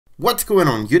What's going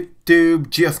on YouTube?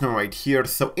 GeoSnow right here.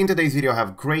 So in today's video I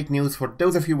have great news for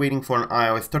those of you waiting for an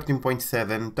iOS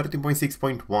 13.7,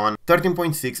 13.6.1,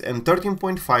 13.6 and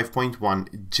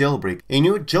 13.5.1 jailbreak. A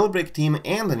new jailbreak team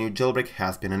and a new jailbreak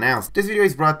has been announced. This video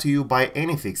is brought to you by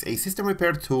Anyfix, a system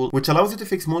repair tool which allows you to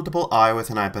fix multiple iOS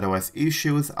and iPadOS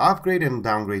issues, upgrade and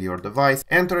downgrade your device,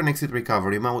 enter and exit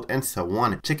recovery mode, and so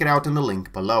on. Check it out in the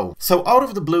link below. So out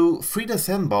of the blue, Frida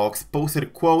Sandbox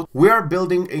posted, quote, "We are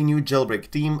building a new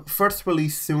jailbreak team, first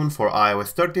release soon for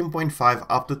iOS 13.5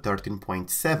 up to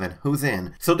 13.7, who's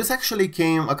in?" So this actually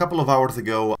came a couple of hours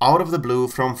ago out of the blue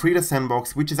from Frida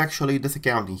Sandbox, which is actually this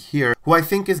account in here, who I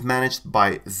think is managed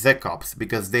by ZecOps,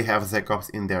 because they have ZecOps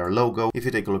in their logo if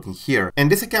you take a look in here. And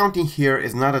this account in here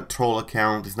is not a troll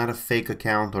account, it's not a fake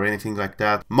account or anything like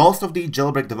that. Most of the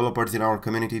jailbreak developers in our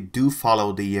community do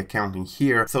follow the account in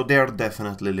here, so they are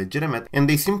definitely legitimate, and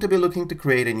they seem to be looking to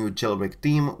create a new jailbreak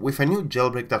team with a new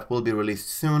jailbreak that will be released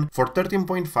soon for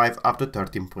 13.5 up to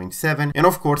 13.7, and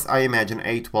of course I imagine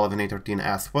A12 and A13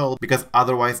 as well, because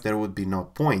otherwise there would be no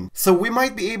point. So we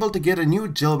might be able to get a new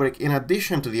jailbreak in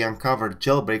addition to the uncovered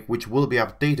jailbreak, which will be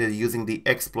updated using the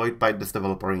exploit by this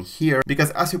developer in here,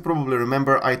 because as you probably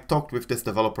remember, I talked with this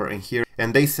developer in here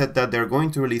and they said that they're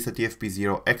going to release a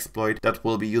TFP0 exploit that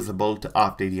will be usable to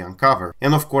update the uncover.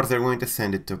 And of course they're going to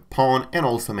send it to pawn and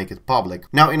also make it public.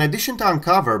 Now in addition to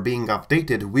uncover being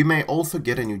updated, we may also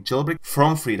get a new jailbreak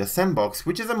from Frida Sandbox,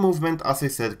 which is a movement, as I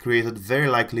said, created very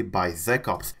likely by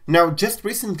ZecOps. Now just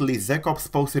recently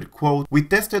ZecOps posted, quote, "We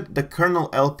tested the kernel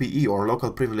LPE or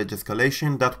local privilege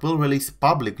escalation that will release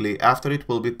publicly after it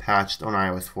will be patched on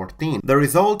iOS 14. The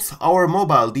results, our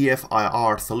mobile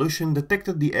DFIR solution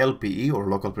detected the LPE or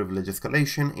local privilege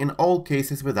escalation in all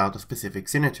cases without a specific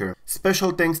signature.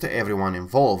 Special thanks to everyone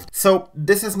involved." So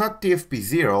this is not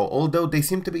TFP0, although they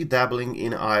seem to be dabbling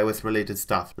in iOS related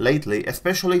stuff lately,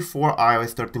 especially for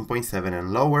iOS 13.7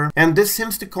 and lower, and this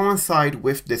seems to coincide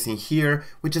with this in here,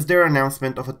 which is their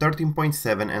announcement of a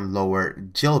 13.7 and lower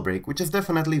jailbreak, which is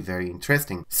definitely very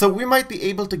interesting. So we might be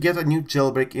able to get a new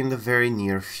jailbreak in the very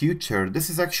near future. This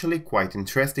is actually quite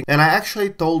interesting, and I actually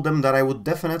told them that I would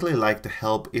definitely like to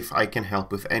help if I can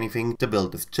help with anything to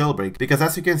build this jailbreak, because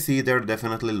as you can see, they're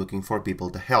definitely looking for people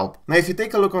to help. Now if you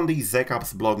take a look on the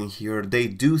ZecOps blog in here, they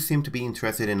do seem to be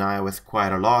interested in iOS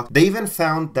quite a lot. They even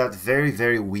found that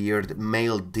very weird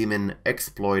male daemon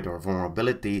exploit or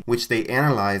vulnerability, which they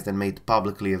analyzed and made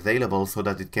publicly available so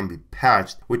that it can be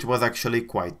patched, which was actually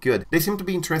quite good. They seem to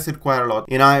be interested quite a lot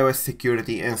in iOS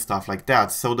security and stuff like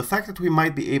that, so the fact that we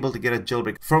might be able to get a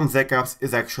jailbreak from ZecOps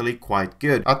is actually quite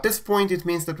good. At this point it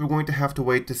means that we're going to have to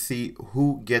wait to see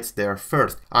who gets there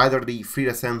first, either the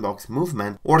Frida Sandbox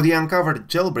movement or the uncovered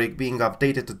jailbreak being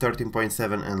updated to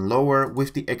 13.7 and lower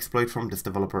with the exploit from this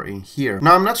developer in here.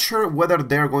 Now I'm not sure whether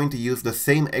they're going to use the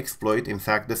same exploit, in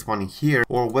fact this one in here,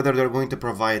 or whether they're going to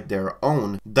provide their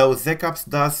own, though ZecOps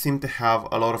does seem to have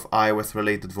a lot of iOS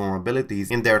related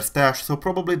vulnerabilities in their stash, so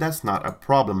probably that's not a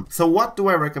problem. So what do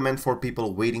I recommend for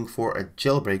people waiting for a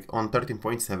jailbreak on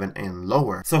 13.7 and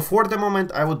lower? So for the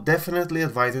moment I would definitely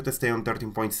advise you to stay on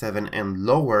 13.7 and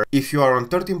lower. If you are on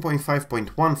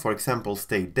 13.5.1 for example,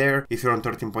 stay there. If you're on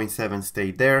 13.7,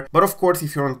 stay there. But of course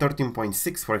if you're on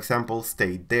 13.6 for example,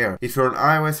 stay there. If you're on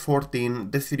iOS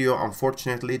 14, this video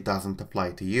unfortunately doesn't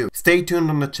apply to you. Stay tuned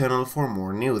on the channel for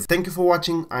more news. Thank you for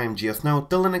watching, I am GeoSnow.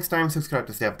 Till the next time, subscribe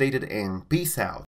to stay updated and peace out.